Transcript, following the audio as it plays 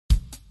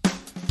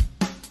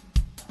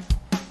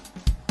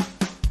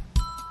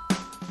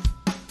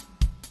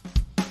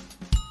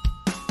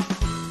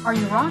Are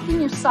you rocking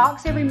your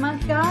socks every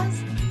month,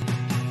 guys?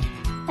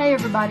 Hey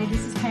everybody, this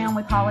is Pam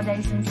with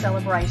Holidays and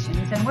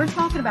Celebrations, and we're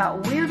talking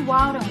about weird,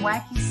 wild, and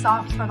wacky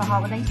socks for the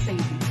holiday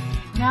season.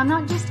 Now, I'm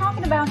not just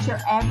talking about your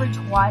average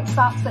white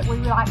socks that we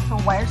like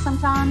to wear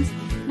sometimes.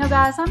 No,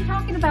 guys, I'm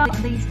talking about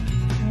these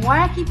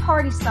wacky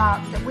party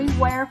socks that we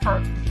wear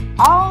for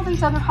all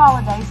these other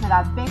holidays that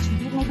I bet you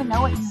didn't even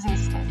know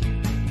existed.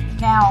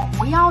 Now,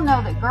 we all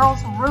know that girls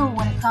rule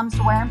when it comes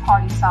to wearing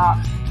party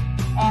socks,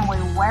 and we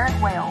wear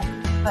it well.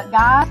 But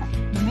guys,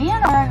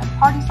 men are wearing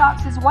party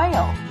socks as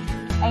well.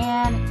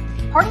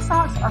 And party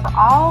socks are for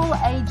all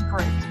age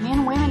groups,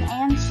 men, women,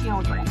 and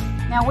children.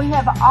 Now, we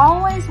have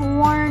always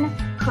worn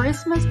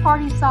Christmas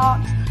party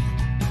socks,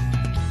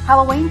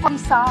 Halloween party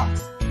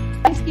socks,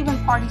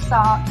 Thanksgiving party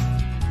socks,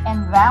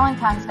 and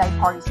Valentine's Day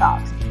party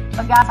socks.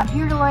 But guys, I'm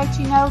here to let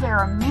you know there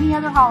are many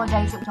other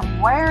holidays that we can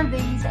wear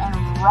these and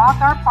rock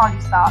our party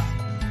socks.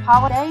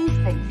 Holidays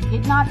that you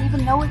did not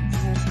even know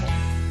existed.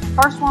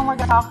 First one we're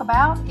going to talk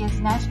about is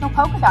National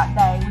Polka Dot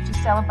Day, which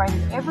is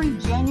celebrated every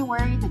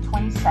January the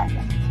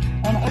 22nd.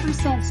 And ever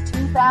since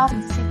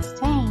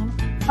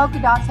 2016,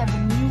 polka dots have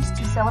been used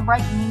to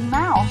celebrate Minnie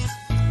Mouse.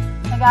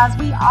 Now guys,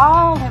 we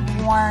all have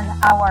worn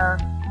our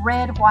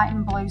red, white,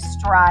 and blue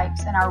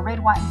stripes and our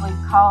red, white, and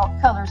blue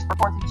colors for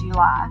 4th of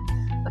July.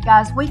 But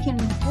guys, we can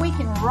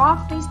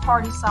rock these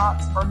party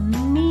socks for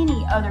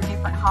many other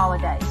different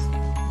holidays.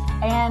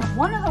 And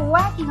one of the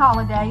wacky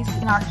holidays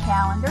in our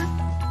calendar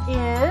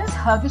is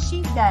Hug a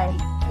Sheet Day.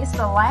 It's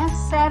the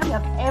last Saturday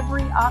of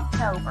every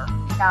October,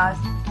 guys.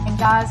 And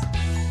guys,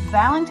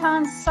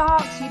 Valentine's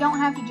socks, you don't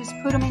have to just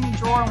put them in your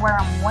drawer and wear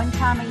them one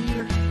time a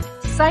year.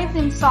 Save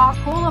them socks,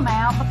 pull them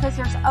out, because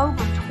there's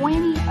over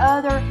 20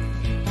 other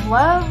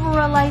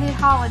love-related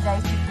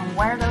holidays you can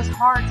wear those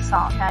hard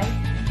socks, okay?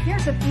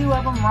 Here's a few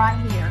of them right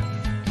here.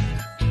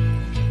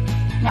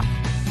 Now,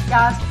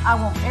 guys, I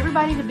want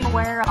everybody to be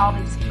aware of all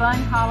these fun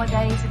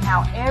holidays and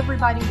how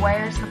everybody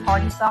wears the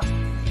party socks.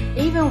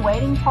 Even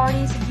wedding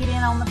parties get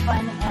in on the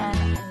fun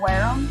and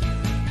wear them.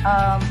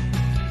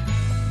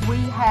 We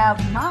have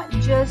not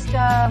just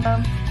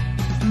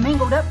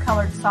mingled up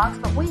colored socks,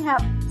 but we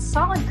have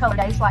solid color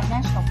days like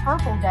National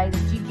Purple Day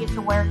that you get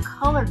to wear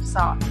colored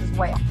socks as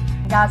well.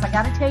 And guys, I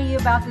got to tell you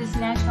about this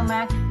National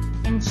Mac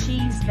and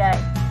Cheese Day.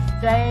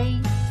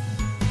 They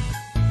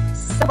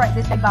celebrate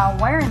this day by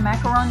wearing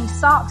macaroni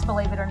socks,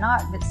 believe it or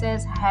not, that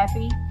says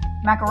Happy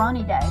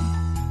Macaroni Day.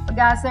 But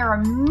guys, there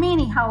are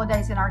many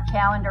holidays in our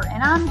calendar,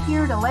 and I'm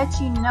here to let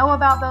you know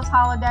about those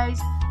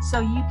holidays so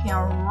you can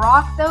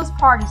rock those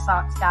party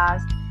socks, guys.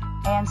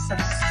 And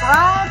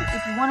subscribe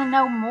if you want to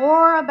know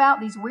more about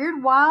these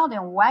weird, wild,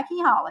 and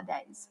wacky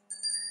holidays.